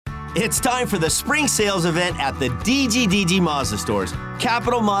It's time for the spring sales event at the DGDG Mazda stores.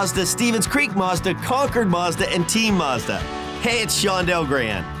 Capital Mazda, Stevens Creek Mazda, Concord Mazda, and Team Mazda. Hey, it's Shondell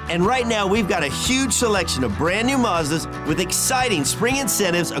Grand. And right now, we've got a huge selection of brand new Mazdas with exciting spring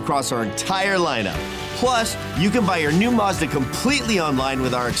incentives across our entire lineup. Plus, you can buy your new Mazda completely online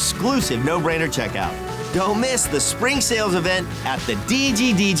with our exclusive no-brainer checkout. Don't miss the spring sales event at the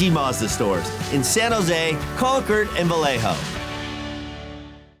DGDG Mazda stores in San Jose, Concord, and Vallejo.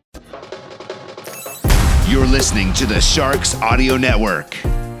 You're listening to the Sharks Audio Network.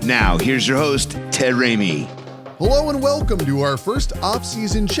 Now, here's your host, Ted Ramey. Hello and welcome to our first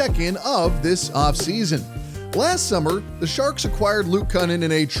off-season check-in of this off-season. Last summer, the Sharks acquired Luke Kunin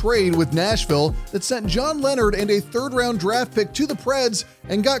in a trade with Nashville that sent John Leonard and a third-round draft pick to the Preds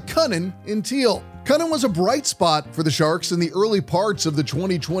and got Kunin in teal. Kunin was a bright spot for the Sharks in the early parts of the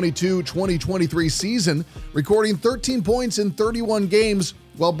 2022-2023 season, recording 13 points in 31 games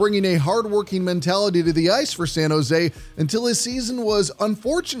while bringing a hard-working mentality to the ice for San Jose until his season was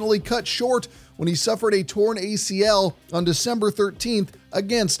unfortunately cut short when he suffered a torn ACL on December 13th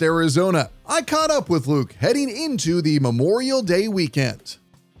against Arizona. I caught up with Luke heading into the Memorial Day weekend.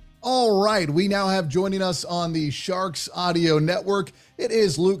 All right, we now have joining us on the Sharks Audio Network. It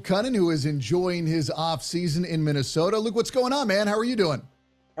is Luke Kunin, who is enjoying his off-season in Minnesota. Luke, what's going on, man? How are you doing?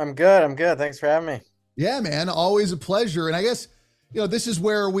 I'm good. Thanks for having me. Yeah, man, always a pleasure. And I guess, this is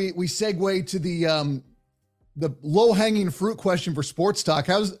where we segue to the low-hanging fruit question for sports talk.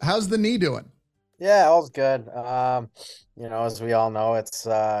 How's the knee doing? Yeah, all's good. As we all know, it's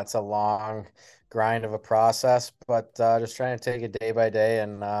a long grind of a process, but just trying to take it day by day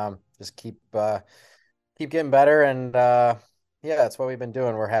and just keep getting better. And that's what we've been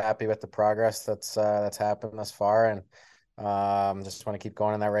doing. We're happy with the progress that's happened thus far, and just want to keep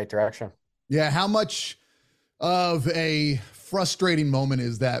going in that right direction. Yeah, how much of a frustrating moment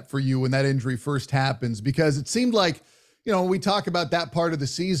is that for you when that injury first happens? Because it seemed like, when we talk about that part of the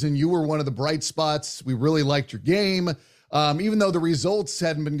season, you were one of the bright spots. We really liked your game. Even though the results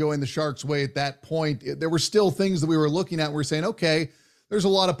hadn't been going the Sharks' way at that point, there were still things that we were looking at. And we were saying, okay, there's a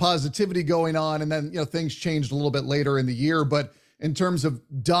lot of positivity going on. And then, things changed a little bit later in the year. But in terms of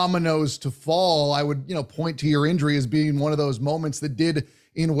dominoes to fall, I would, point to your injury as being one of those moments that did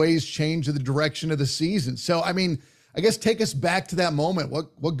in ways change the direction of the season. So, I guess take us back to that moment.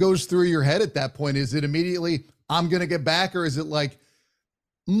 What goes through your head at that point? Is it immediately, I'm going to get back? Or is it like,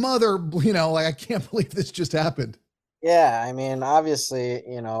 I can't believe this just happened? Yeah, obviously,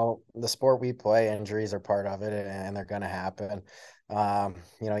 the sport we play, injuries are part of it, and they're going to happen.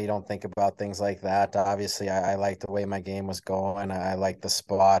 You don't think about things like that. Obviously, I like the way my game was going. I like the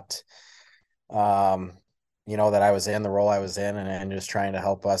spot, that I was in, the role I was in, and just trying to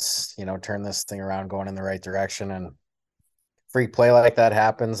help us, turn this thing around, going in the right direction. And freak play like that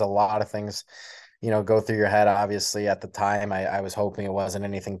happens. A lot of things, go through your head. Obviously, at the time, I was hoping it wasn't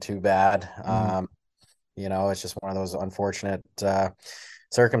anything too bad. It's just one of those unfortunate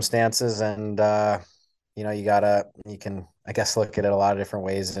circumstances, and you can, I guess, look at it a lot of different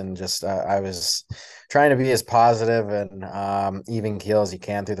ways. And just I was trying to be as positive and even keel as you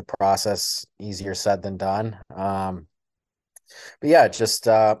can through the process. Easier said than done. But yeah, just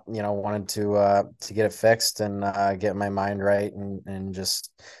wanted to get it fixed and get my mind right, and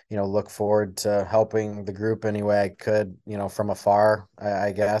just look forward to helping the group any way I could, from afar,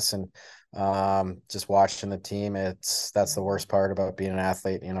 I guess. And just watching the team, that's the worst part about being an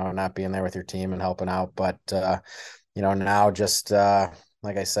athlete, not being there with your team and helping out. But now just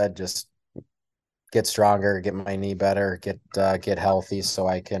like I said, just get stronger, get my knee better, get healthy so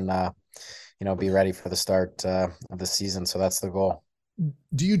I can be ready for the start of the season. So that's the goal.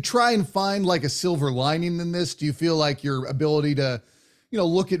 Do you try and find like a silver lining in this? Do you feel like your ability to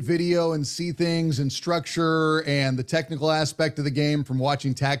look at video and see things and structure and the technical aspect of the game from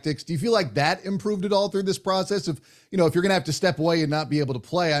watching tactics, do you feel like that improved at all through this process of, if you're going to have to step away and not be able to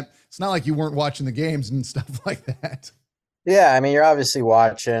play? It's not like you weren't watching the games and stuff like that. Yeah, you're obviously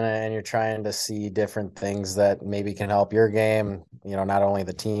watching and you're trying to see different things that maybe can help your game, not only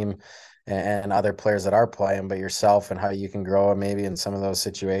the team and other players that are playing, but yourself and how you can grow maybe in some of those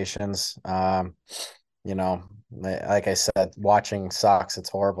situations. Like I said, watching sucks. It's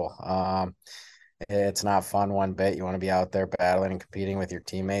horrible. It's not fun one bit. You want to be out there battling and competing with your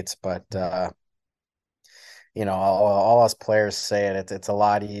teammates, but all us players say it. It's a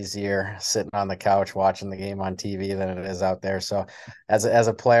lot easier sitting on the couch watching the game on TV than it is out there. So as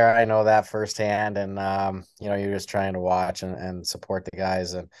a player, I know that firsthand, and you're just trying to watch and support the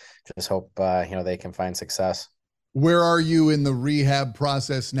guys and just hope they can find success. Where are you in the rehab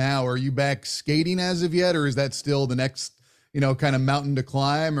process now? Are you back skating as of yet, or is that still the next kind of mountain to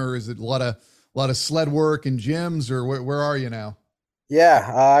climb, or is it a lot of sled work and gyms, or where are you now?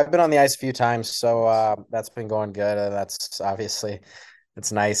 Yeah, I've been on the ice a few times, so that's been going good. That's obviously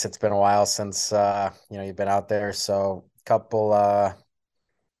it's nice. It's been a while since you've been out there, so a couple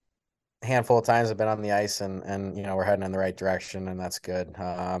handful of times I've been on the ice, and we're heading in the right direction, and that's good.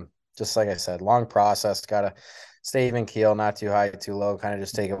 Just like I said, long process. Got to stay even keel, not too high, too low. Kind of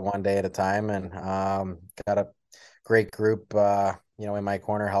just take it one day at a time, and got a great group, in my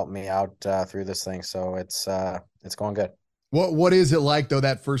corner helping me out through this thing. So it's going good. What is it like though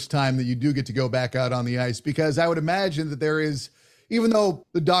that first time that you do get to go back out on the ice? Because I would imagine that there is, even though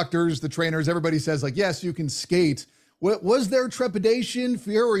the doctors, the trainers, everybody says like, yes, you can skate. What was there trepidation,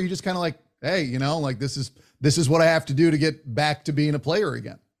 fear, or are you just kind of like, hey, like this is what I have to do to get back to being a player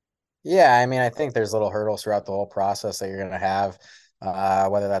again? Yeah, I mean, I think there's little hurdles throughout the whole process that you're going to have,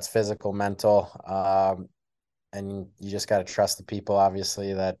 whether that's physical, mental, and you just got to trust the people,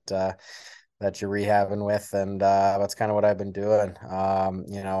 obviously, that you're rehabbing with, and that's kind of what I've been doing.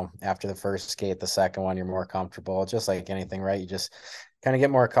 After the first skate, the second one, you're more comfortable, just like anything, right? You just kind of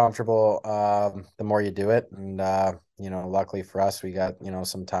get more comfortable the more you do it, and luckily for us, we got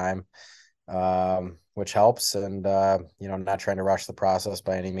some time, which helps, and not trying to rush the process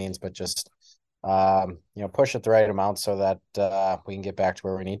by any means, but just push it the right amount so that we can get back to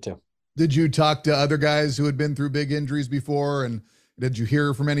where we need to. Did you talk to other guys who had been through big injuries before, and did you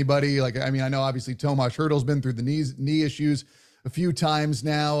hear from anybody? Like, I mean, I know obviously Tomas Hertl's been through the knee issues a few times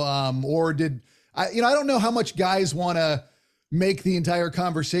now. Or did I don't know how much guys want to make the entire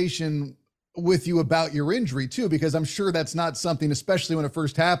conversation with you about your injury too, because I'm sure that's not something, especially when it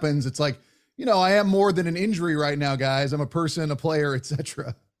first happens. It's like, I am more than an injury right now, guys. I'm a person, a player,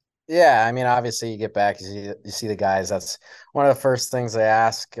 etc. Yeah, I mean, obviously you get back, you see the guys. That's one of the first things they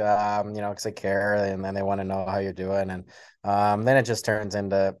ask, because they care, and then they want to know how you're doing, and then it just turns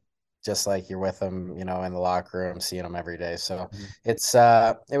into just like you're with them, in the locker room, seeing them every day. So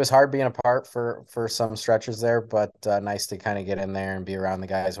it was hard being apart for some stretches there, but nice to kind of get in there and be around the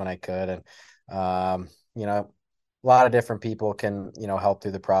guys when I could, and a lot of different people can help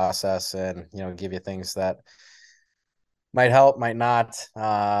through the process, and give you things that might help, might not.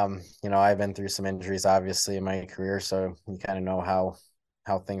 I've been through some injuries obviously in my career, so you kind of know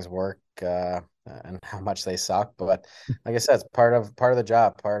how things work and how much they suck. But like I said, it's part of the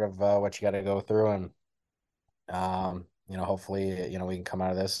job, part of what you got to go through, and hopefully we can come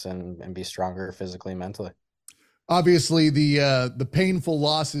out of this and be stronger physically and mentally. Obviously, the painful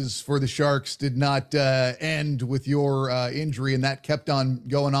losses for the Sharks did not end with your injury, and that kept on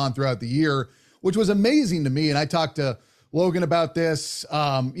going on throughout the year, which was amazing to me. And I talked to Logan about this.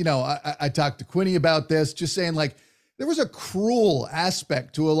 I talked to Quinny about this, just saying like there was a cruel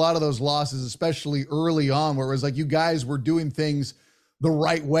aspect to a lot of those losses, especially early on, where it was like you guys were doing things the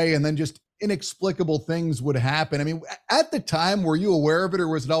right way, and then just inexplicable things would happen. I mean, at the time, were you aware of it, or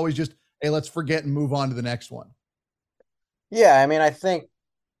was it always just, hey, let's forget and move on to the next one? Yeah, I mean, I think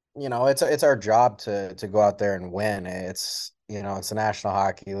it's our job to go out there and win. It's the National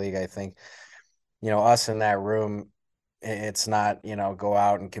Hockey League. I think us in that room, it's not go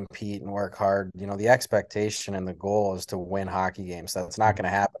out and compete and work hard. The expectation and the goal is to win hockey games. That's not going to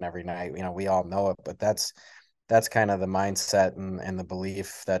happen every night. We all know it, but that's kind of the mindset and the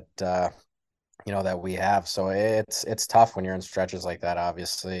belief that that we have. So it's tough when you're in stretches like that,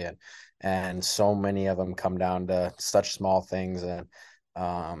 obviously, and so many of them come down to such small things, and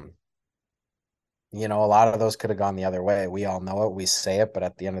a lot of those could have gone the other way. We all know it, we say it, but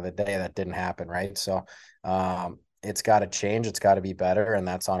at the end of the day, that didn't happen, right? So it's got to change, it's got to be better, and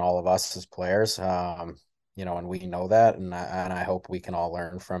that's on all of us as players. And we know that, and I hope we can all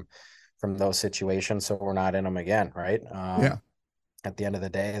learn from those situations so we're not in them again, right? Yeah. At the end of the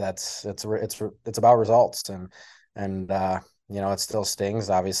day, it's about results, and it still stings,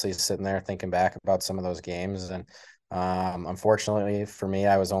 obviously, sitting there thinking back about some of those games. And unfortunately for me,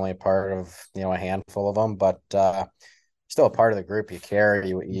 I was only a part of a handful of them, but still a part of the group. You care,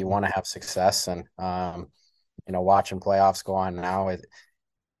 you want to have success, and watching playoffs go on now,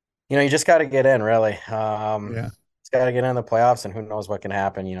 you just got to get in, really. Yeah. It's got to get in the playoffs, and who knows what can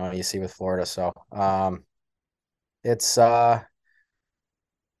happen. You see with Florida. So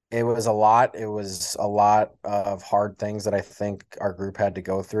it was a lot. It was a lot of hard things that I think our group had to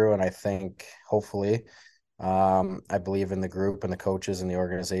go through. And I think hopefully, I believe in the group and the coaches and the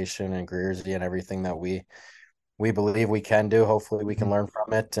organization and Greersy and everything that we believe we can do. Hopefully we can learn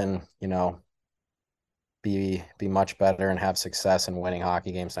from it and, be much better and have success in winning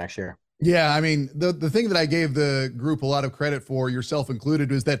hockey games next year. Yeah. I mean, the thing that I gave the group a lot of credit for, yourself included,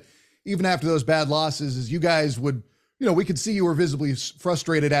 was that even after those bad losses, is you guys would, we could see you were visibly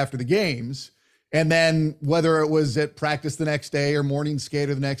frustrated after the games. And then whether it was at practice the next day or morning skate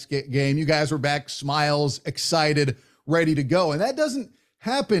or the next game, you guys were back, smiles, excited, ready to go. And that doesn't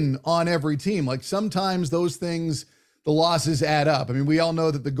happen on every team. Like sometimes those things, the losses add up. I mean, we all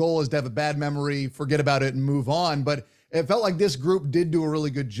know that the goal is to have a bad memory, forget about it and move on. But it felt like this group did do a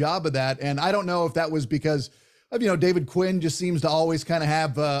really good job of that. And I don't know if that was because of, David Quinn just seems to always kind of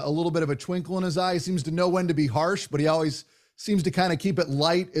have a little bit of a twinkle in his eye. He seems to know when to be harsh, but he always seems to kind of keep it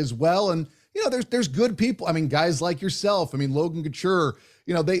light as well. And there's good people. I mean, guys like yourself. I mean, Logan Couture,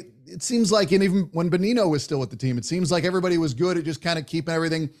 it seems like, and even when Bonino was still with the team, it seems like everybody was good at just kind of keeping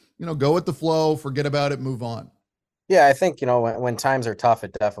everything, go with the flow, forget about it, move on. Yeah, I think, when times are tough,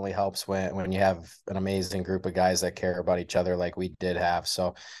 it definitely helps when you have an amazing group of guys that care about each other like we did have.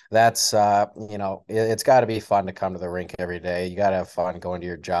 So that's, it's got to be fun to come to the rink every day. You got to have fun going to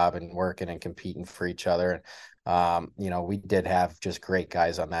your job and working and competing for each other. We did have just great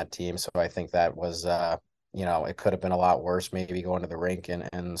guys on that team. So I think that was, it could have been a lot worse, maybe going to the rink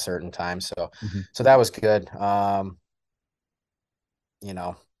in certain times. So that was good. Like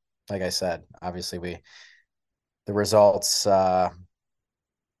I said, obviously the results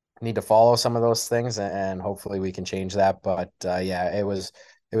need to follow some of those things, and hopefully we can change that. But it was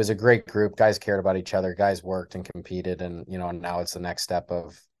a great group. Guys cared about each other. Guys worked and competed, and now it's the next step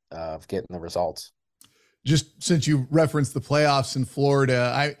of getting the results. Just since you referenced the playoffs in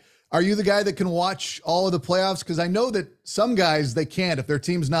Florida, are you the guy that can watch all of the playoffs? Because I know that some guys, they can't. If their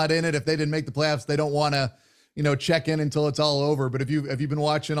team's not in it, if they didn't make the playoffs, they don't want to, check in until it's all over. But have you been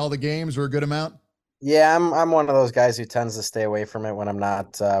watching all the games or a good amount? Yeah, I'm one of those guys who tends to stay away from it when I'm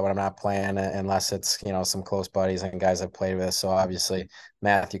not playing, unless it's some close buddies and guys I've played with. So obviously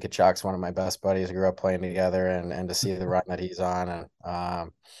Matthew Kachuk's one of my best buddies. We grew up playing together, and to see the run that he's on,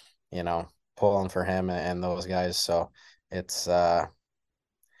 and pulling for him and those guys. So it's awesome.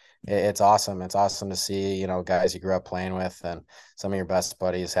 It's awesome to see guys you grew up playing with and some of your best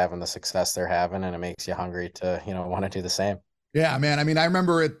buddies having the success they're having, and it makes you hungry to want to do the same. Yeah, man. I mean, I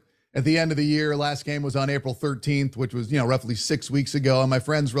remember it. At the end of the year, last game was on April 13th, which was, roughly 6 weeks ago. And my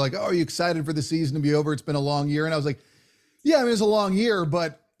friends were like, "Oh, are you excited for the season to be over? It's been a long year." And I was like, "Yeah, I mean, it's a long year,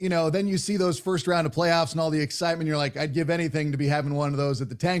 but, then you see those first round of playoffs and all the excitement. You're like, I'd give anything to be having one of those at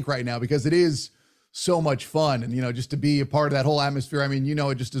the tank right now, because it is so much fun. And, just to be a part of that whole atmosphere. I mean,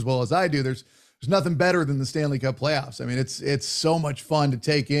 it just as well as I do. There's nothing better than the Stanley Cup playoffs. I mean, it's so much fun to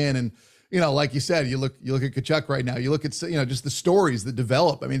take in. And, like you said, you look at Tkachuk right now, you look at, just the stories that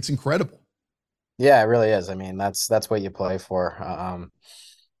develop. I mean, it's incredible. Yeah, it really is. I mean, that's what you play for.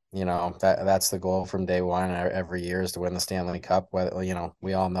 That's the goal from day one every year, is to win the Stanley Cup. Whether,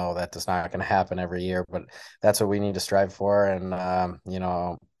 we all know that it's not going to happen every year, but that's what we need to strive for. And,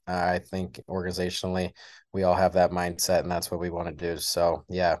 I think organizationally we all have that mindset, and that's what we want to do. So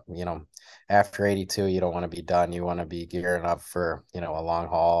yeah, after 82, you don't want to be done. You want to be gearing up for, a long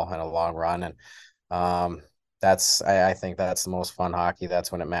haul and a long run. And, I think that's the most fun hockey. That's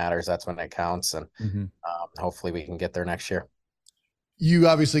when it matters. That's when it counts. And hopefully we can get there next year. You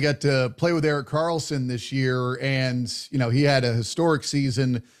obviously got to play with Erik Karlsson this year, and, he had a historic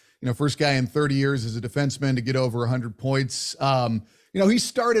season, first guy in 30 years as a defenseman to get over 100 points. He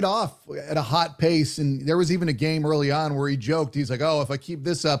started off at a hot pace, and there was even a game early on where he joked, he's like, "Oh, if I keep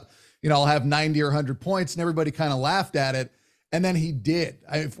this up, I'll have 90 or 100 points." And everybody kind of laughed at it. And then he did.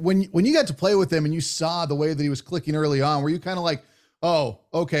 When you got to play with him and you saw the way that he was clicking early on, were you kind of like, "Oh,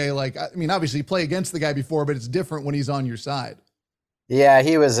 okay." Like, I mean, obviously you play against the guy before, but it's different when he's on your side. Yeah,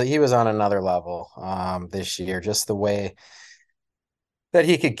 he was on another level this year. Just the way that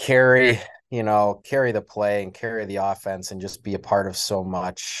he could carry the play and carry the offense and just be a part of so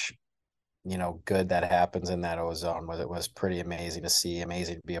much, good that happens in that ozone. It was pretty amazing to see,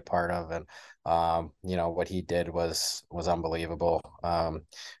 amazing to be a part of. And, what he did was unbelievable.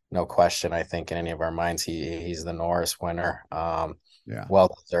 No question. I think in any of our minds, he's the Norris winner. Yeah.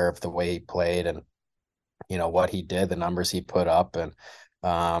 Well deserved the way he played, and, what he did, the numbers he put up. And,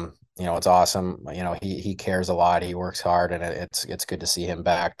 it's awesome. He cares a lot. He works hard, and it's good to see him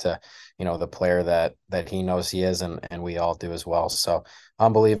back to, the player that he knows he is, and we all do as well. So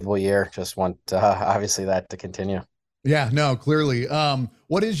unbelievable year. Just want obviously that to continue. Yeah, no, clearly.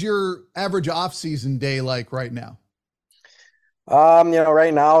 What is your average off-season day like right now?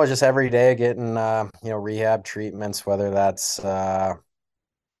 Right now it's just every day getting rehab treatments, whether that's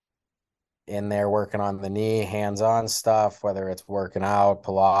in there working on the knee, hands-on stuff, whether it's working out,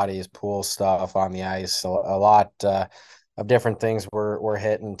 Pilates, pool stuff on the ice, a lot of different things we're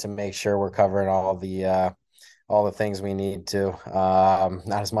hitting to make sure we're covering all all the things we need to.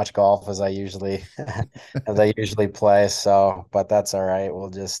 Not as much golf as I usually play. So, but that's all right. We'll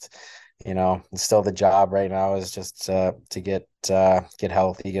just, it's still the job right now is just to get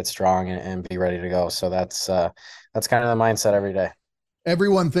healthy, get strong, and be ready to go. So that's kind of the mindset every day.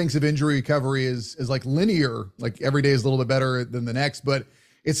 Everyone thinks of injury recovery as like linear, like every day is a little bit better than the next, but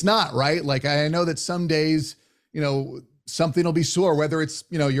it's not, right? Like I know that some days, something will be sore, whether it's,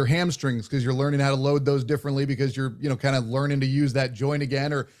 your hamstrings, because you're learning how to load those differently because you're, kind of learning to use that joint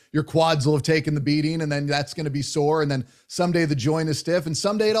again, or your quads will have taken the beating and then that's going to be sore. And then someday the joint is stiff and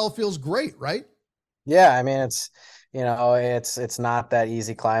someday it all feels great, right? Yeah. I mean, it's not that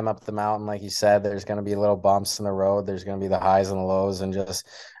easy climb up the mountain. Like you said, there's going to be little bumps in the road. There's going to be the highs and the lows. And just,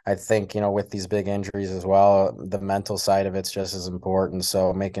 I think, with these big injuries as well, the mental side of it's just as important.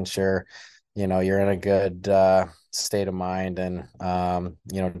 So making sure, you're in a good state of mind and,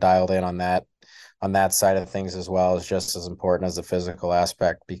 dialed in on that side of things as well is just as important as the physical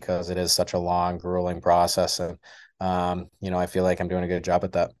aspect, because it is such a long, grueling process. And, I feel like I'm doing a good job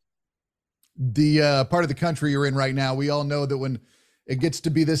at that. The part of the country you're in right now, we all know that when it gets to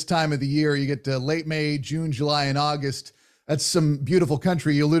be this time of the year, you get to late May, June, July, and August. That's some beautiful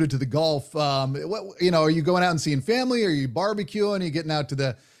country. You alluded to the golf. Are you going out and seeing family? Are you barbecuing? Are you getting out to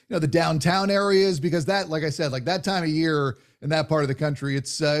the downtown areas? Because that, like I said, like that time of year in that part of the country,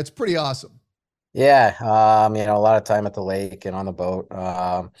 it's pretty awesome. Yeah. A lot of time at the lake and on the boat.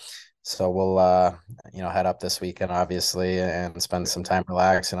 So we'll, head up this weekend, obviously, and spend some time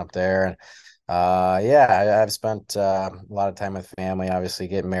relaxing up there. And I've spent a lot of time with family, obviously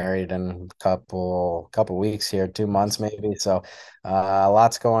getting married in a couple weeks here, 2 months maybe. So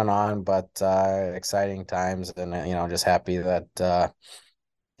lots going on, but exciting times, and just happy that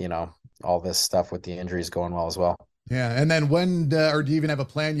all this stuff with the injuries going well as well. Yeah. And then when, or do you even have a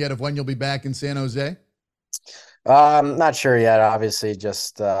plan yet of when you'll be back in San Jose? Not sure yet. Obviously,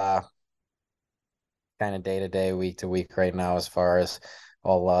 just kind of day to day, week to week right now, as far as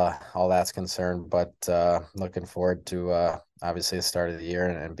all that's concerned. But looking forward to obviously the start of the year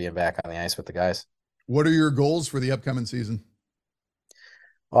and being back on the ice with the guys. What are your goals for the upcoming season?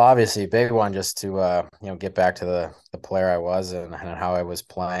 Well, obviously, big one just to get back to the player I was and how I was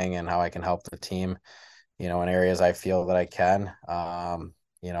playing and how I can help the team, in areas I feel that I can.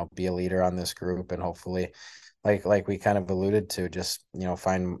 Be a leader on this group, and hopefully, like we kind of alluded to, just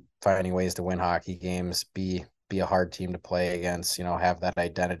finding ways to win hockey games, be a hard team to play against, have that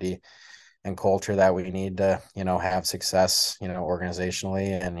identity and culture that we need to have success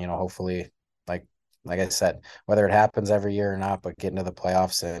organizationally, and hopefully, like I said, whether it happens every year or not, but getting to the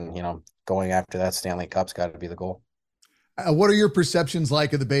playoffs and going after that Stanley Cup's got to be the goal. What are your perceptions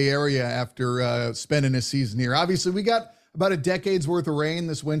like of the Bay Area after spending a season here? Obviously, we got about a decade's worth of rain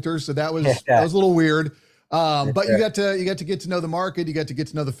this winter, so that was a little weird. But you got to get to know the market, you got to get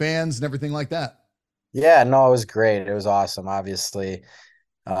to know the fans and everything like that. Yeah, no, it was great. It was awesome. Obviously,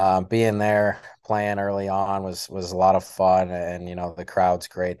 being there, playing early on was a lot of fun, and the crowd's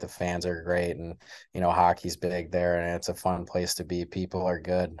great, the fans are great, and hockey's big there, and it's a fun place to be. People are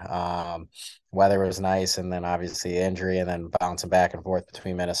good. Weather was nice, and then obviously injury, and then bouncing back and forth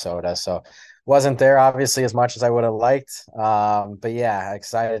between Minnesota. So wasn't there obviously as much as I would have liked. But yeah,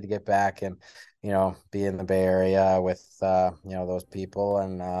 excited to get back and be in the Bay Area with those people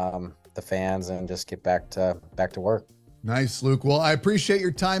and the fans, and just get back to work. Nice, Luke. Well, I appreciate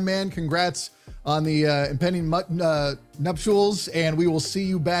your time, man. Congrats on the impending nuptials, and we will see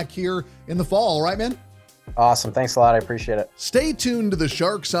you back here in the fall. All right, man? Awesome. Thanks a lot. I appreciate it. Stay tuned to the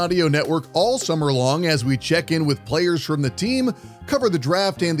Sharks Audio Network all summer long as we check in with players from the team, cover the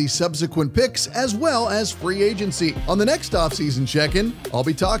draft and the subsequent picks, as well as free agency. On the next offseason check-in, I'll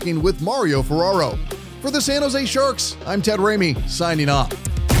be talking with Mario Ferraro. For the San Jose Sharks, I'm Ted Ramey, signing off.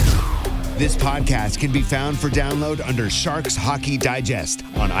 This podcast can be found for download under Sharks Hockey Digest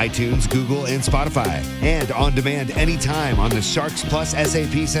on iTunes, Google, and Spotify, and on demand anytime on the Sharks Plus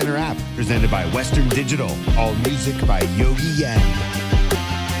SAP Center app, presented by Western Digital. All music by Yogi Yen.